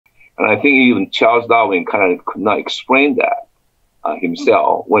And I think even Charles Darwin kind of could not explain that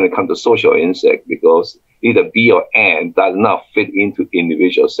himself when it comes to social insect, because either B or N does not fit into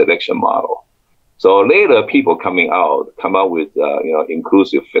individual selection model. So later, people come out with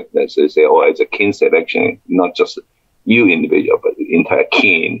inclusive fitness. They say, oh, it's a kin selection, not just you individual, but the entire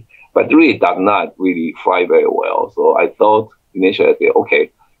kin. But really does not really fly very well. So I thought initially,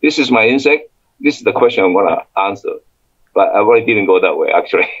 okay, this is my insect. This is the question I'm going to answer. But I really didn't go that way,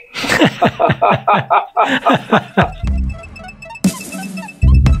 actually.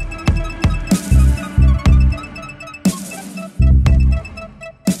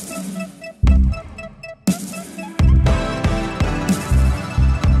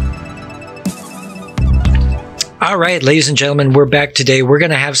 All right, ladies and gentlemen, we're back today. We're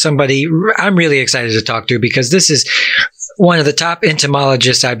going to have somebody I'm really excited to talk to, because this is one of the top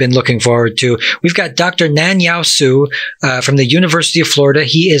entomologists I've been looking forward to. We've got Dr. Nan-Yao Su from the University of Florida.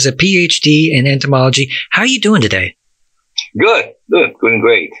 He is a Ph.D. in entomology. How are you doing today? Good, doing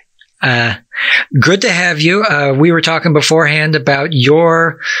great. Good to have you. We were talking beforehand about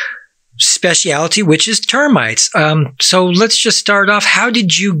your specialty, which is termites. So let's just start off. How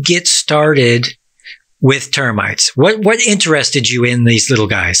did you get started with termites? What interested you in these little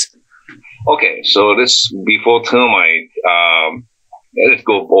guys? Okay, so this before termite, let's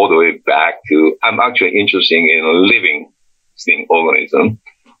go all the way back to, I'm actually interested in living thing organism.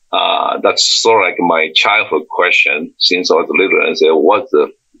 That's sort of like my childhood question since I was little. I said,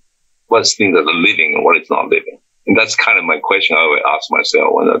 what's things that are living and what is not living? And that's kind of my question I always ask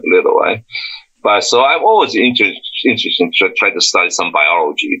myself when I was little, right? But so I'm always interested to try to study some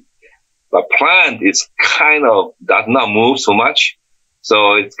biology. But plant is kind of does not move so much.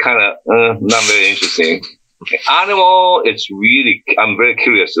 So it's kind of not very interesting. Animal, it's really, I'm very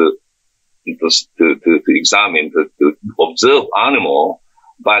curious to examine, to observe animal.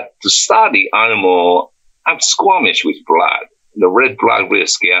 But to study animal, I'm squeamish with blood. The red blood really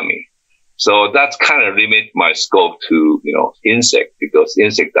scare me. So that's kind of limit my scope to, insect, because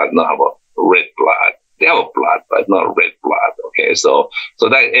insect does not have a red blood. They have a blood, but not red blood. Okay. So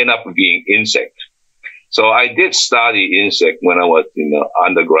that end up being insect. So I did study insect when I was in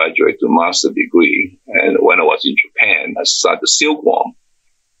undergraduate to master degree. And when I was in Japan, I studied silkworm.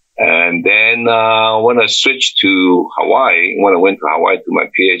 And then, when I switched to Hawaii, when I went to Hawaii to my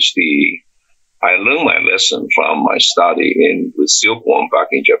Ph.D., I learned my lesson from my study with silkworm back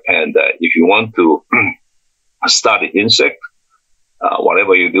in Japan, that if you want to study insect,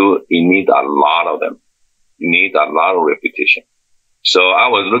 whatever you do, you need a lot of them. You need a lot of repetition. So I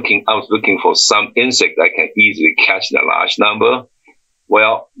was looking for some insect that can easily catch the large number.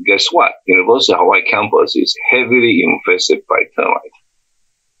 Well, guess what? University of Hawaii campus is heavily infested by termites.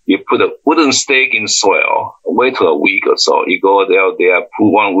 You put a wooden stake in soil, wait for a week or so. You go there,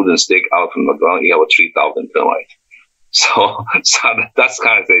 pull one wooden stake out from the ground, you have 3,000 termites. So that's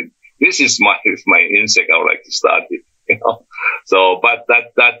kind of thing. This is my insect I would like to study, So, but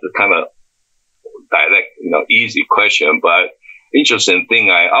that's the kind of direct, easy question. But interesting thing,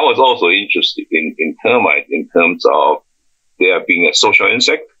 I was also interested in termites in terms of their being a social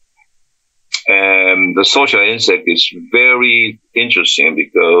insect. And the social insect is very interesting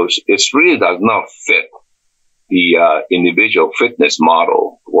because it really does not fit the individual fitness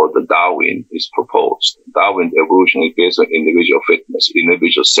model what the Darwin is proposed. Darwin's evolution is based on individual fitness,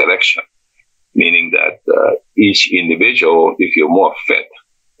 individual selection, meaning that each individual, if you're more fit,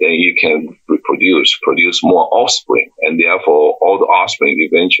 then you can produce more offspring, and therefore all the offspring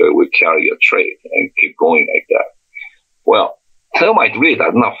eventually will carry a trait and keep going like that. Well, termite really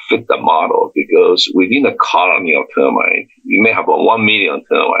does not fit the model, because within a colony of termites, you may have 1 million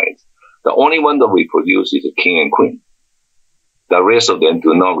termites. The only one that reproduce is the king and queen. The rest of them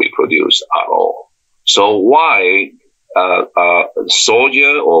do not reproduce at all. So why a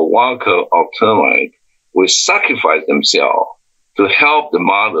soldier or worker of termite will sacrifice themselves to help the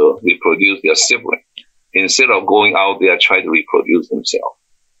mother reproduce their sibling instead of going out there and try to reproduce themselves?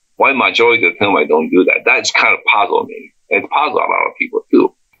 Why majority of termites don't do that? That's kind of puzzled me. And it puzzles a lot of people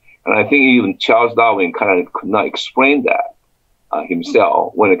too. And I think even Charles Darwin kind of could not explain that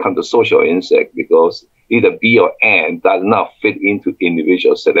himself when it comes to social insect, because either B or N does not fit into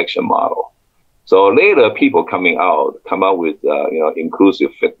individual selection model. So later, people come out with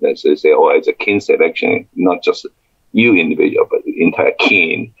inclusive fitness. They say, oh, it's a kin selection, not just you individual, but the entire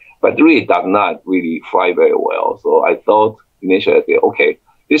kin. But really does not really fly very well. So I thought initially, okay,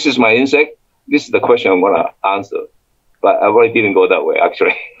 this is my insect. This is the question I'm going to answer. but I really didn't go that way,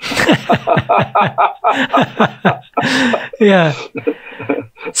 actually. Yeah.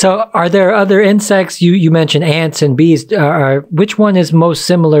 So are there other insects? You mentioned ants and bees. Which one is most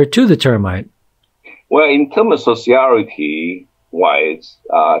similar to the termite? Well, in terms of sociality-wise,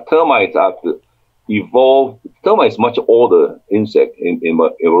 termites have evolved. Termites much older insect in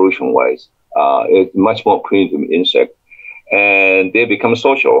evolution-wise. It's much more primitive insect. And they become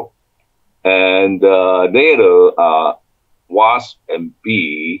social. And later, wasp and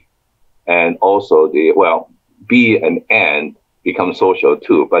bee, and also bee and ant become social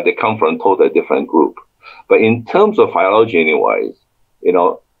too, but they come from a totally different group. But in terms of phylogeny anyways,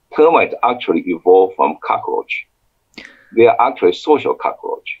 termites actually evolved from cockroach. They are actually social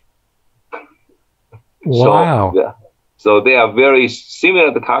cockroach. Wow. So they are very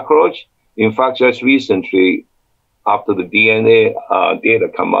similar to cockroach. In fact, just recently, after the DNA data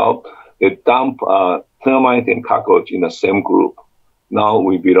come out, they dump termite and cockroach in the same group. Now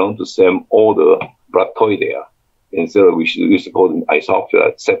we belong to the same order, Bractoidea. Instead of we used to call them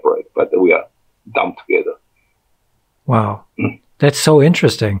Isoptera separate, but we are dumped together. Wow. That's so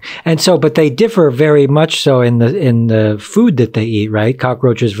interesting. And so, but they differ very much so in the food that they eat, right?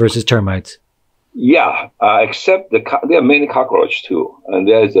 Cockroaches versus termites. Yeah, except there are many cockroaches too. And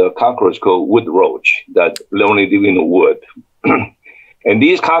there's a cockroach called wood roach that only live in the wood. And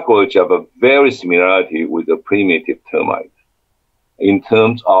these cockroaches have a very similarity with the primitive termite. In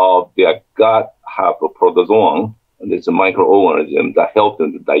terms of their gut have a protozoan, and it's a microorganism that helps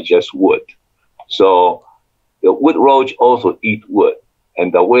them to digest wood. So the wood roach also eat wood.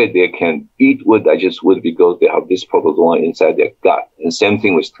 And the way they can eat wood, digest wood, because they have this protozoan inside their gut. And same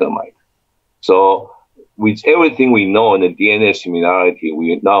thing with termite. So with everything we know in the DNA similarity,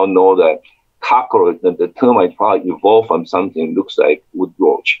 we now know that the termite probably evolved from something that looks like wood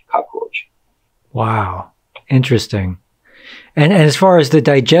roach, cockroach. Wow. Interesting. And as far as the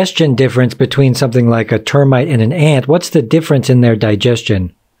digestion difference between something like a termite and an ant, what's the difference in their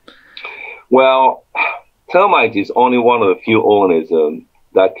digestion? Well, termite is only one of the few organisms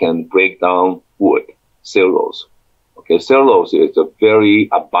that can break down wood, cellulose. Okay, cellulose is a very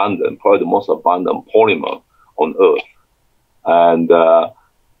abundant, probably the most abundant polymer on Earth. And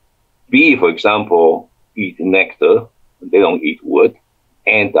bee, for example, eat nectar. They don't eat wood.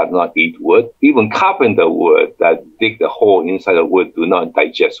 Ant does not eat wood. Even carpenter wood that dig the hole inside the wood do not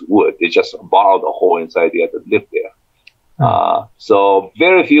digest wood. They just borrow the hole inside there to live there. So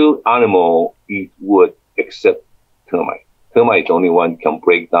very few animals eat wood except termite. Termite is the only one can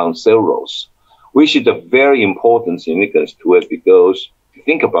break down cellulose, which is a very important significance to it because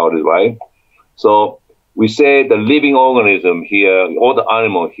think about it, right? So we say the living organism here, all the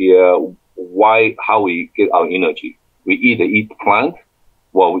animal here, how we get our energy. We either eat plant,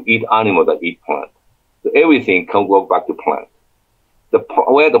 or we eat animal that eat plant. So everything can go back to plant.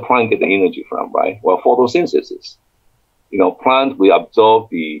 Where the plant get the energy from, right? Well, photosynthesis. Plant will absorb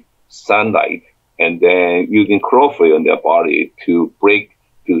the sunlight and then using chlorophyll in their body to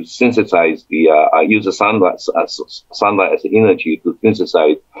synthesize use the sunlight as energy to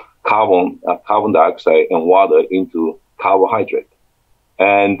synthesize carbon dioxide and water into carbohydrate.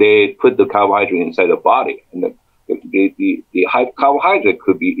 And they put the carbohydrate inside the body. And the carbohydrate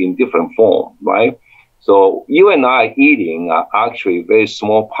could be in different form, right? So you and I eating are actually a very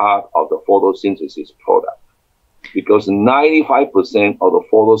small part of the photosynthesis product because 95% of the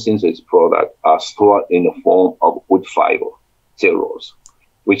photosynthesis product are stored in the form of wood fiber, cellulose,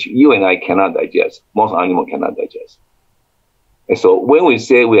 which you and I cannot digest. Most animals cannot digest. And so when we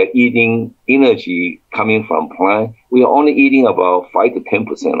say we are eating energy coming from plant, we are only eating about 5 to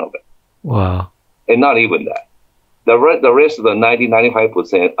 10% of it. Wow. And not even that. The rest of the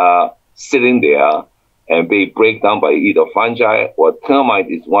 95% are sitting there and they break down by either fungi or termite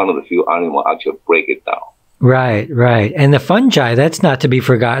is one of the few animals actually break it down. Right, right. And the fungi, that's not to be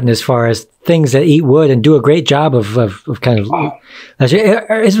forgotten as far as things that eat wood and do a great job of kind of...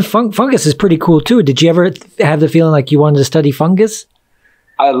 Fungus is pretty cool too. Did you ever have the feeling like you wanted to study fungus?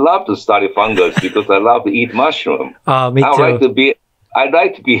 I love to study fungus because I love to eat mushroom. Oh, me too. I'd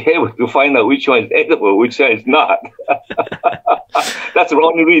like to be able to find out which one is edible, which one is not. That's the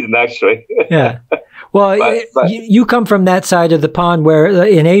only reason, actually. Yeah. Well, but you come from that side of the pond where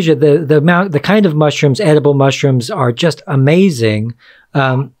in Asia, the kind of mushrooms, edible mushrooms, are just amazing.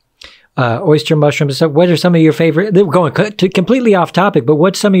 Oyster mushrooms. So what are some of your favorite? We're going completely off topic, but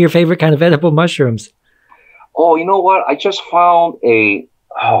what's some of your favorite kind of edible mushrooms? Oh, you know what? I just found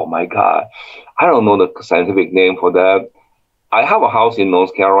oh my God. I don't know the scientific name for that. I have a house in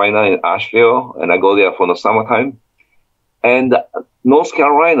North Carolina in Asheville, and I go there for the summertime. And North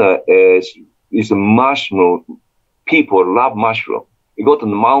Carolina is a mushroom people love mushroom. You go to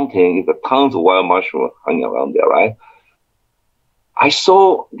the mountain, there's tons of wild mushroom hanging around there, right? I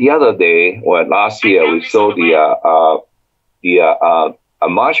saw the other day, or last year, we saw a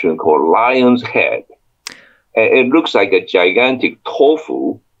mushroom called lion's head. And it looks like a gigantic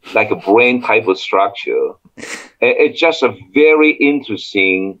tofu, like a brain type of structure. And it's just a very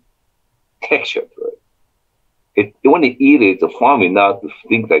interesting texture to it. When you eat it, the farmer not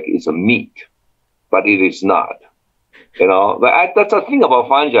think like it's a meat, but it is not. You know, but that's the thing about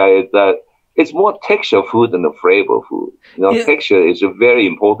fungi is that it's more texture food than the flavor food. You know, texture is very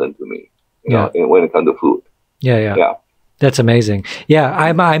important to me. You know, when it comes to food. Yeah. That's amazing. Yeah,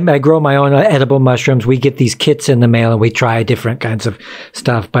 I grow my own edible mushrooms. We get these kits in the mail and we try different kinds of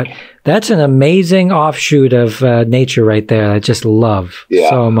stuff. But that's an amazing offshoot of nature right there. I just love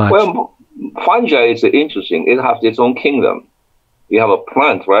so much. Well, fungi is interesting. It has its own kingdom. You have a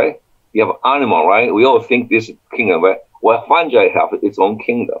plant, right? You have an animal, right? We all think this is kingdom, right? Well, fungi have its own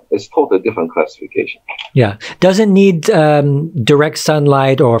kingdom. It's totally different classification. Yeah. Doesn't need direct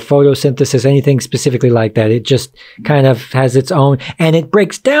sunlight or photosynthesis, anything specifically like that. It just kind of has its own, and it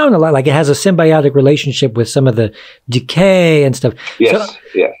breaks down a lot. Like it has a symbiotic relationship with some of the decay and stuff. Yes,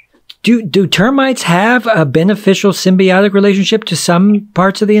 yes. Do termites have a beneficial symbiotic relationship to some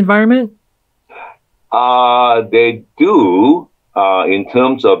parts of the environment? They do, in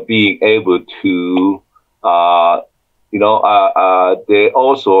terms of being able to, they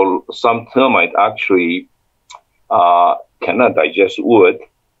also, some termite actually cannot digest wood.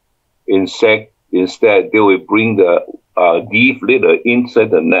 Instead, they will bring the leaf litter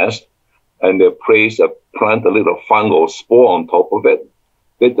inside the nest, and they plant a little fungal spore on top of it.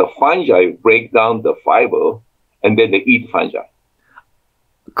 Then the fungi break down the fiber, and then they eat fungi.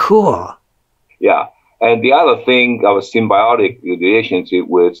 Cool. Yeah. And the other thing of a symbiotic relationship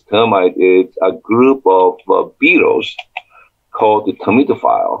with termite is a group of beetles called the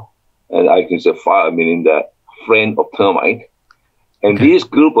termitophile. And I can say phile meaning the friend of termite. And this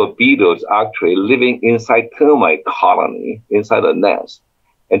group of beetles actually living inside termite colony, inside a nest.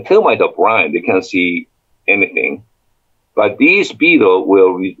 And termites are blind, they can't see anything. But these beetles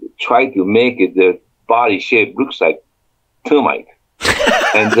will try to make it, the body shape looks like termite.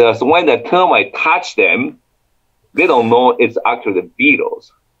 And so when the termite touch them, they don't know it's actually the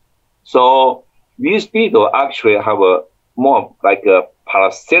beetles. So these beetles actually have a more like a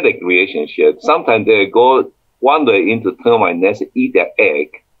parasitic relationship. Sometimes they go wander into termite nest and eat their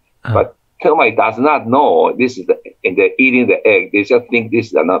egg, but termite does not know this is and they're eating the egg. They just think this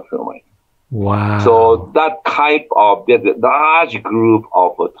is not termite. Wow. So that type of the large group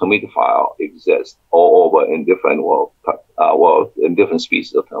of termitophile exists all over in different world in different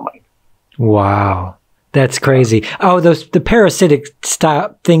species of termite. Wow. That's crazy. Oh, the parasitic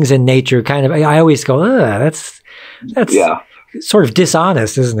things in nature kind of, I always go, that's sort of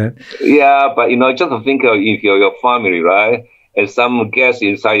dishonest, isn't it? Yeah, but just think of if you're your family, right? And some guest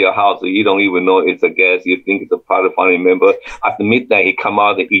inside your house, you don't even know it's a guest. You think it's a part of family member. After midnight, he come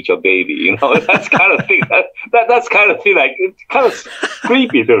out and eat your baby. That's kind of thing. That's kind of thing. Like it's kind of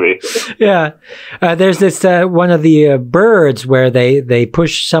creepy to me. Yeah, there's this one of the birds where they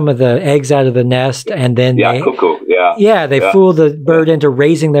push some of the eggs out of the nest and then cuckoo. They fool the bird into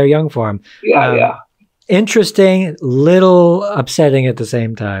raising their young for them. Interesting, little upsetting at the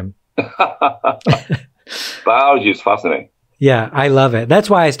same time. Biology is fascinating. Yeah, I love it.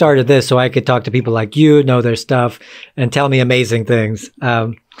 That's why I started this, so I could talk to people like you, know their stuff, and tell me amazing things.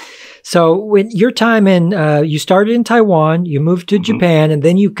 So when your time you started in Taiwan, you moved to Japan, and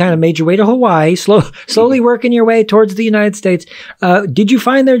then you kind of made your way to Hawaii, slowly working your way towards the United States. Did you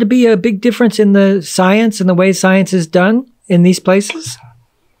find there to be a big difference in the science and the way science is done in these places?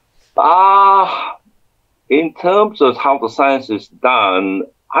 In terms of how the science is done,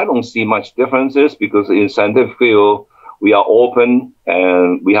 I don't see much differences because in scientific field, we are open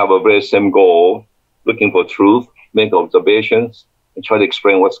and we have a very same goal, looking for truth, make observations, and try to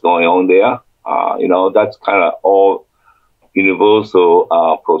explain what's going on there. That's kind of all universal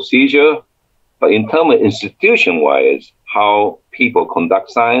procedure. But in terms of institution-wise, how people conduct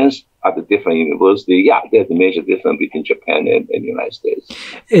science at the different universities, there's a major difference between Japan and the United States.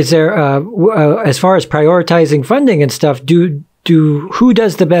 Is there, as far as prioritizing funding and stuff, who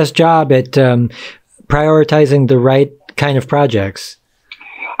does the best job at prioritizing the right kind of projects?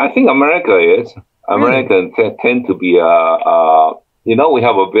 I think America is. Americans tend to be, we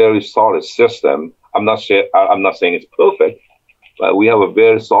have a very solid system. I'm not saying it's perfect, but we have a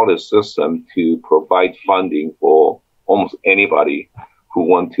very solid system to provide funding for almost anybody who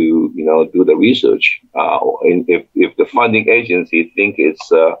want to, do the research. And if the funding agency think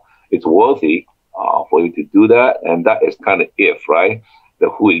it's worthy, for you to do that. And that is kind of if, right? The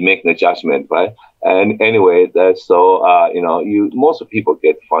who is making the judgment, right? And anyway, that's so, most people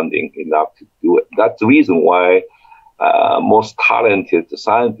get funding enough to do it. That's the reason why most talented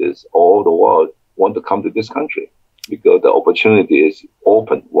scientists all over the world want to come to this country, because the opportunity is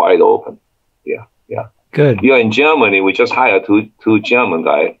open, wide open. Yeah, yeah. Good. You're in Germany. We just hired two German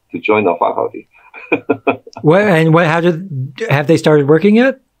guys to join our faculty. Have they started working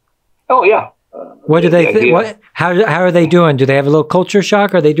yet? Oh yeah. What do they think? How are they doing? Do they have a little culture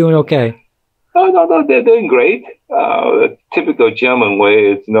shock? Or are they doing okay? Oh, no, they're doing great. The typical German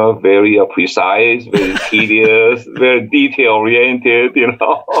way is, very precise, very tedious, very detail-oriented,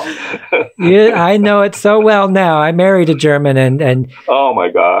 Yeah, I know it so well now. I married a German, and oh my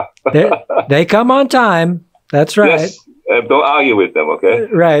God, they come on time. That's right. Yes, don't argue with them, okay?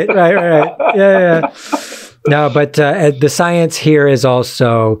 Right. Yeah. No, but the science here is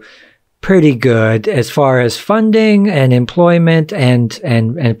also pretty good as far as funding and employment and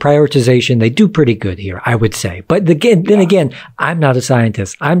prioritization. They do pretty good here, I would say. But then again, I'm not a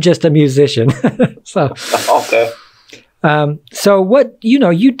scientist. I'm just a musician. So, okay. So what,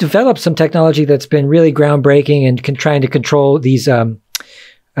 you developed some technology that's been really groundbreaking and trying to control these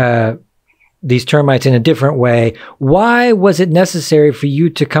termites in a different way. Why was it necessary for you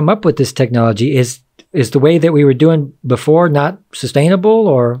to come up with this technology? Is the way that we were doing before not sustainable,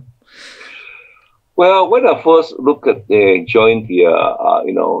 or? Well, when I first joined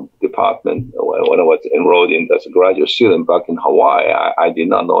the department, when I was enrolled in as a graduate student back in Hawaii, I did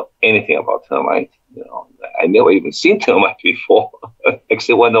not know anything about termites. I never even seen termites before,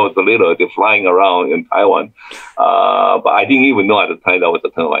 except when I was little, they're flying around in Taiwan. But I didn't even know at the time that was a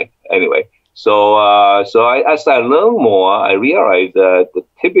termite. Anyway, so as I learned more, I realized that the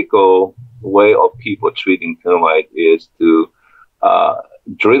typical way of people treating termite is to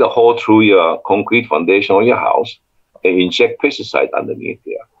drill a hole through your concrete foundation of your house and inject pesticide underneath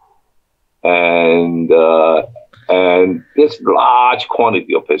there. And this large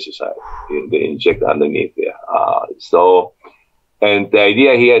quantity of pesticide they inject underneath there. And the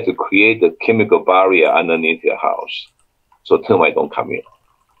idea here is to create a chemical barrier underneath your house so termites don't come in.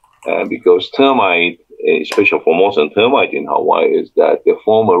 And because termite, especially Formosan termite in Hawaii, is that they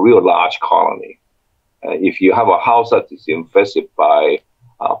form a real large colony. If you have a house that is infested by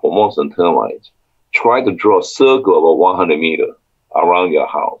Formosan termites, try to draw a circle about 100 meters around your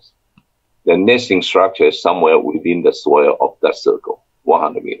house. The nesting structure is somewhere within the soil of that circle,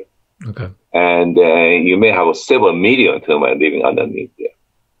 100 meters. Okay. And you may have several million termites living underneath there.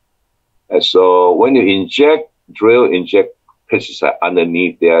 And so when you inject pesticide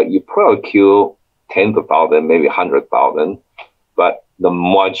underneath there, you probably kill tens of thousands, maybe 100,000. But the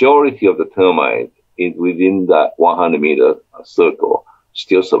majority of the termites is within that 100-meter circle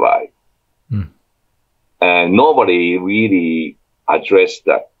still survive. And nobody really addressed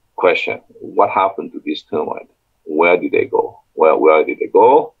that question. What happened to these termites? Where did they go? Where did they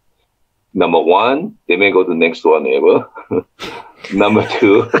go? Number one, they may go to next door neighbor. Number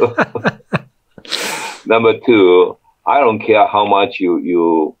two, I don't care how much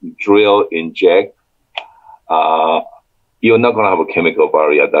you drill, inject, you're not going to have a chemical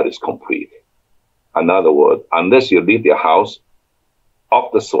barrier that is complete. In other words, unless you leave your house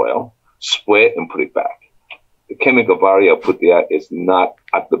off the soil, spray and put it back. The chemical barrier put there is not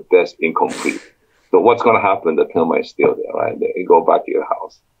at the best incomplete. So what's going to happen? The termite is still there, right? They go back to your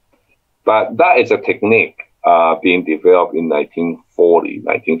house. But that is a technique being developed in 1930,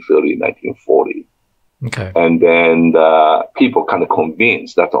 1940. Okay. And then people kind of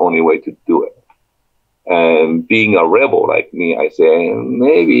convinced that's the only way to do it. And being a rebel like me, I say,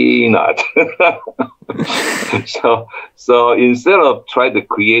 maybe not. So instead of trying to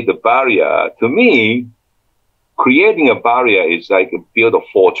create a barrier, to me, creating a barrier is like build a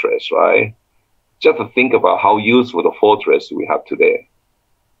fortress, right? Just to think about how useful the fortress we have today.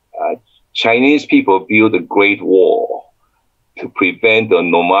 Chinese people built a great wall to prevent the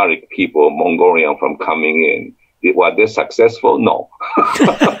nomadic people, Mongolian, from coming in. Were they successful? No.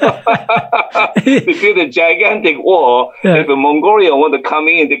 They built a gigantic wall. Yeah. If the Mongolian want to come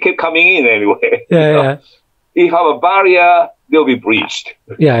in, they keep coming in anyway. Yeah. If you have a barrier, they'll be breached.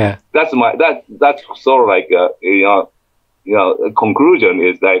 Yeah. That's sort of like a conclusion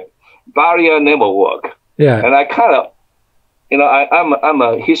is like barrier never work. Yeah. And I kind of, I'm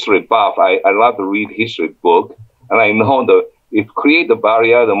a history buff. I love to read history book, and I know that if create the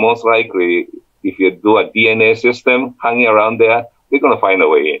barrier, the most likely, if you do a DNA system hanging around there, they're going to find a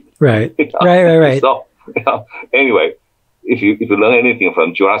way in. Right. Right. So, anyway, if you learn anything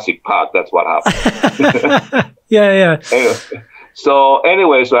from Jurassic Park, that's what happened. Yeah.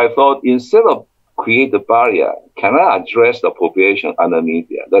 Anyway, so I thought instead of create the barrier, can I address the population underneath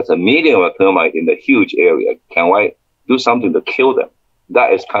there? That's a million of termite in a huge area. Can I do something to kill them?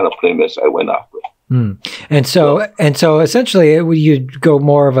 That is kind of premise I went after. And so essentially you'd go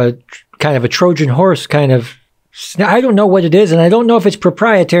more of a kind of a Trojan horse kind of. I don't know what it is, and I don't know if it's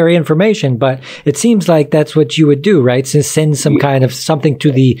proprietary information, but it seems like that's what you would do, right? Send some kind of something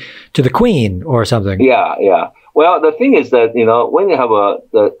to the queen or something. Yeah. Well, the thing is that, when you have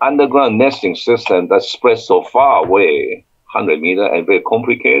the underground nesting system that spreads so far away, 100 meters, and very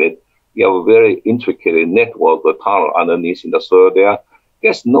complicated, you have a very intricate network of tunnel underneath in the soil there.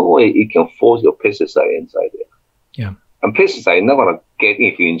 There's no way you can force your pesticide inside there. Yeah. And pesticide is not going to get in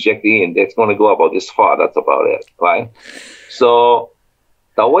if you inject it in. That's going to go about this far. That's about it, right? So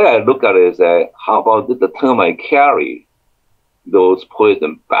the way I look at it is that how about the termite carry those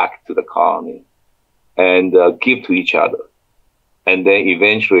poison back to the colony and give to each other, and then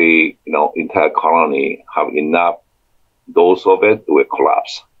eventually, entire colony have enough dose of it will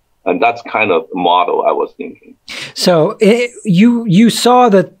collapse. And that's kind of the model I was thinking. So you saw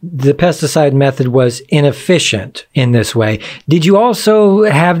that the pesticide method was inefficient in this way. Did you also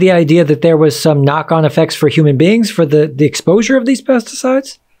have the idea that there was some knock-on effects for human beings for the exposure of these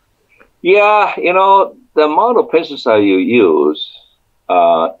pesticides? Yeah, the amount of pesticide you use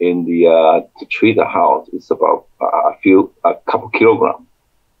to treat a house is about a couple kilograms.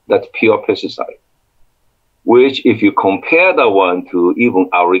 That's pure pesticide. Which, if you compare that one to even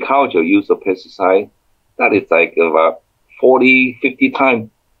agriculture use of pesticide, that is like about 40, 50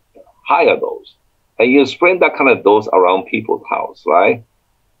 times higher dose. And you spread that kind of dose around people's house, right?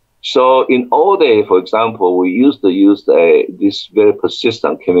 So in old days, for example, we used to use this very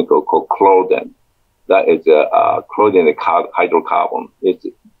persistent chemical called chlordene. That is chlordene hydrocarbon.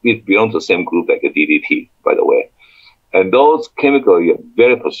 It belongs to the same group like a DDT, by the way. And those chemicals are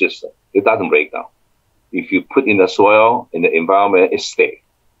very persistent. It doesn't break down. If you put in the soil, in the environment, it stays.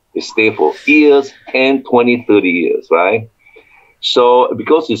 It stays for years, 10, 20, 30 years, right? So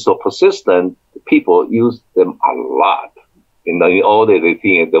because it's so persistent, people use them a lot. In all day, they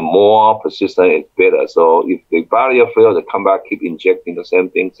think the more persistent, it's better. So if the barrier fails, they come back, keep injecting the same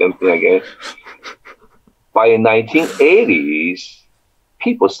thing again. By the 1980s,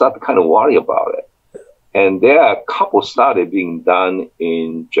 people start to kind of worry about it. And there are a couple studies being done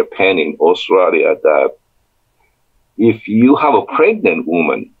in Japan, in Australia, that if you have a pregnant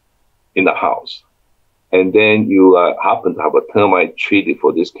woman in the house, and then you happen to have a termite treated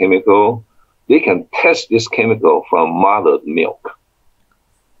for this chemical, they can test this chemical from mother's milk.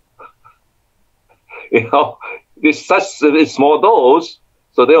 It's such a small dose,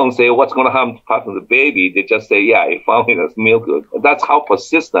 so they don't say what's going to happen to the baby. They just say, yeah, I found it as milk. That's how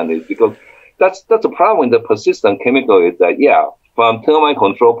persistent it is, because that's the problem with the persistent chemical is that, yeah, from termite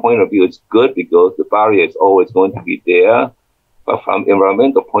control point of view, it's good because the barrier is always going to be there. But from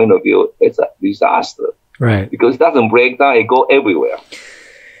environmental point of view, it's a disaster. Right. Because it doesn't break down, it goes everywhere.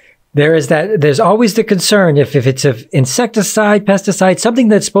 There's always the concern if it's an insecticide, pesticide, something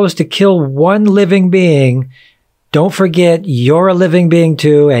that's supposed to kill one living being, don't forget you're a living being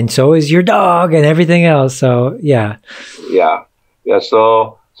too, and so is your dog and everything else. So, yeah. Yeah.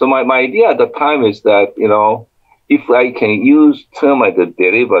 So my idea at the time is that, if I can use termite to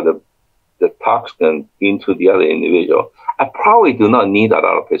deliver the toxin into the other individual, I probably do not need a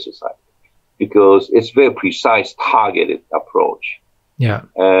lot of pesticide because it's very precise, targeted approach. Yeah.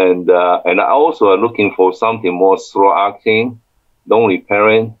 And I also am looking for something more slow-acting,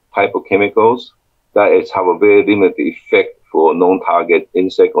 non-repellent type of chemicals that have a very limited effect for non-target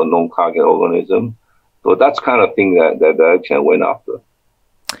insect or non-target organism. So that's kind of thing that direction I went after.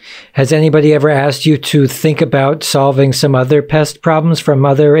 Has anybody ever asked you to think about solving some other pest problems from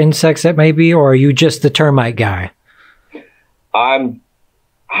other insects that may be, or are you just the termite guy? I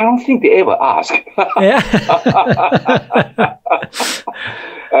don't think they ever ask. Yeah.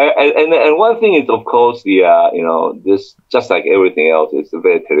 and one thing is, of course, this, just like everything else, it's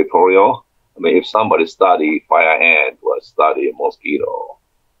very territorial. I mean, if somebody study fire ant or study a mosquito,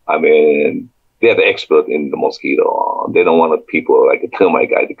 I mean, they're the expert in the mosquito. They don't want people like a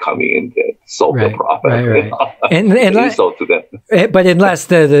termite guy to come in to solve the problem. Right. And insult to them. But unless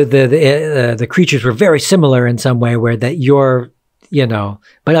the creatures were very similar in some way, where that you're,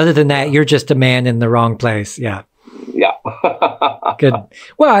 but other than that, you're just a man in the wrong place. Yeah. Yeah. Good.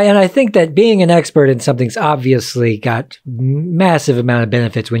 Well, and I think that being an expert in something's obviously got massive amount of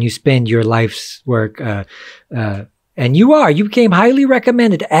benefits when you spend your life's work. And you became highly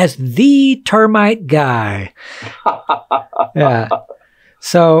recommended as the termite guy. Yeah.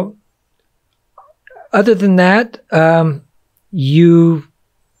 So other than that, you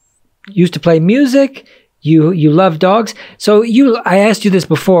used to play music. You love dogs. So I asked you this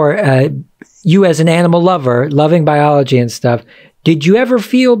before. You as an animal lover, loving biology and stuff, did you ever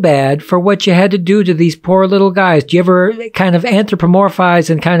feel bad for what you had to do to these poor little guys? Do you ever kind of anthropomorphize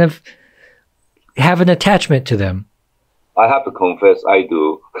and kind of have an attachment to them? I have to confess, I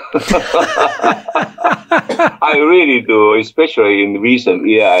do. I really do, especially in recent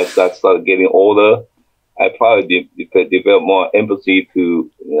years as I started getting older. I probably developed more empathy to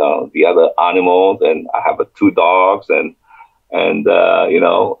the other animals, and I have 2 dogs, and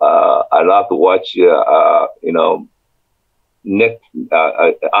I love to watch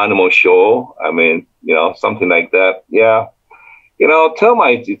animal show. I mean, something like that. Yeah,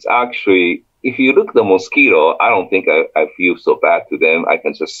 termites. It's actually, if you look at the mosquito, I don't think I feel so bad to them. I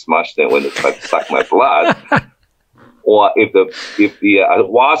can just smash them when they try to suck my blood. Or if the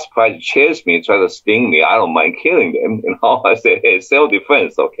wasp tries to chase me, try to sting me, I don't mind killing them. I say, hey,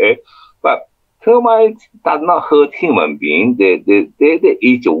 self-defense, okay? But termites does not hurt human beings. They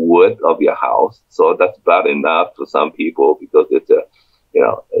eat the wood of your house, so that's bad enough to some people because it's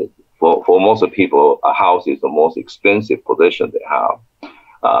for most of people, a house is the most expensive possession they have.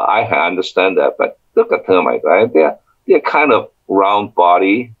 I can understand that, but look at termites, right? They're kind of round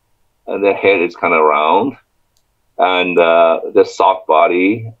body, and their head is kind of round. And the soft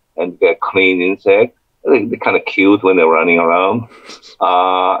body, and they're clean insect. They're kind of cute when they're running around.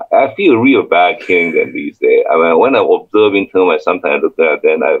 I feel real bad killing them these days. I mean, when I'm observing termites, sometimes I look at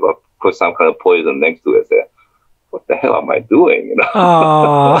them, I put some kind of poison next to it. I say, what the hell am I doing?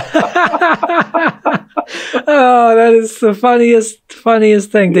 Oh, oh, that is the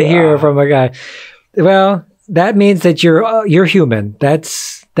funniest thing to hear from a guy. Well, that means that you're human.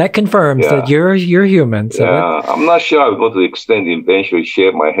 That confirms that you're human. So I'm not sure I'll go to the extent to eventually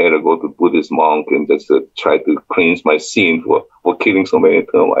shave my head or go to Buddhist monk and just try to cleanse my sin for killing so many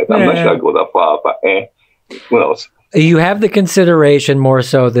termites. I'm not sure I'll go that far, but who knows? You have the consideration more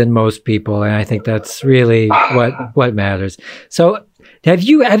so than most people, and I think that's really what matters. So have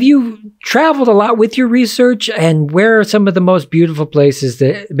you traveled a lot with your research, and where are some of the most beautiful places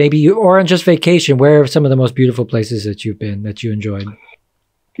that or on just vacation, where are some of the most beautiful places that you've been, that you enjoyed?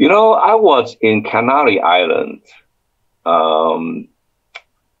 I was in Canary Island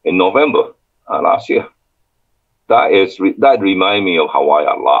in November last year. That reminds me of Hawaii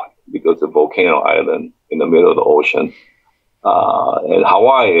a lot because it's a volcano island in the middle of the ocean. And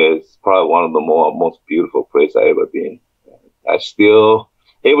Hawaii is probably one of the most beautiful places I've ever been. I still,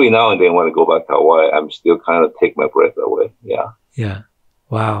 every now and then when I go back to Hawaii, I'm still kind of take my breath away. Yeah. Yeah.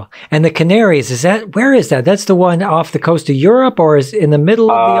 Wow. And the Canaries, where is that? That's the one off the coast of Europe, or is in the middle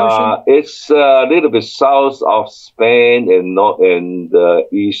of the ocean? It's a little bit south of Spain and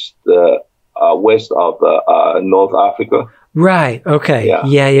east, west of North Africa. Right. Okay.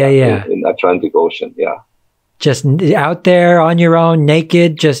 Yeah. In Atlantic Ocean. Yeah. Just out there on your own,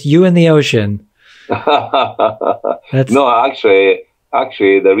 naked, just you and the ocean. No,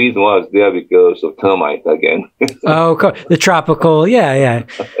 actually, the reason was there because of termites again. Oh, the tropical, yeah. Yeah.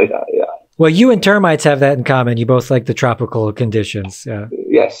 Well, you and termites have that in common. You both like the tropical conditions.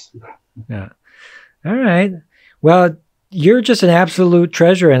 Yes. Yeah. All right. Well, you're just an absolute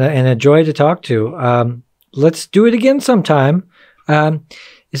treasure and a joy to talk to. Let's do it again sometime.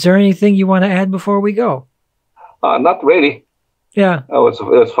 Is there anything you want to add before we go? Not really. Yeah. It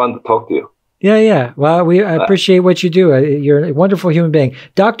was fun to talk to you. Yeah. Well, I appreciate what you do. You're a wonderful human being.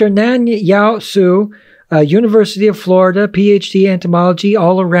 Dr. Nan-Yao Su, University of Florida, Ph.D. entomology,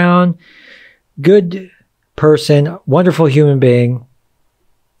 all around good person, wonderful human being.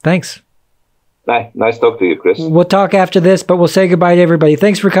 Thanks. Nice talk to you, Chris. We'll talk after this, but we'll say goodbye to everybody.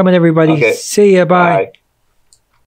 Thanks for coming, everybody. Okay. See ya. Bye. Bye.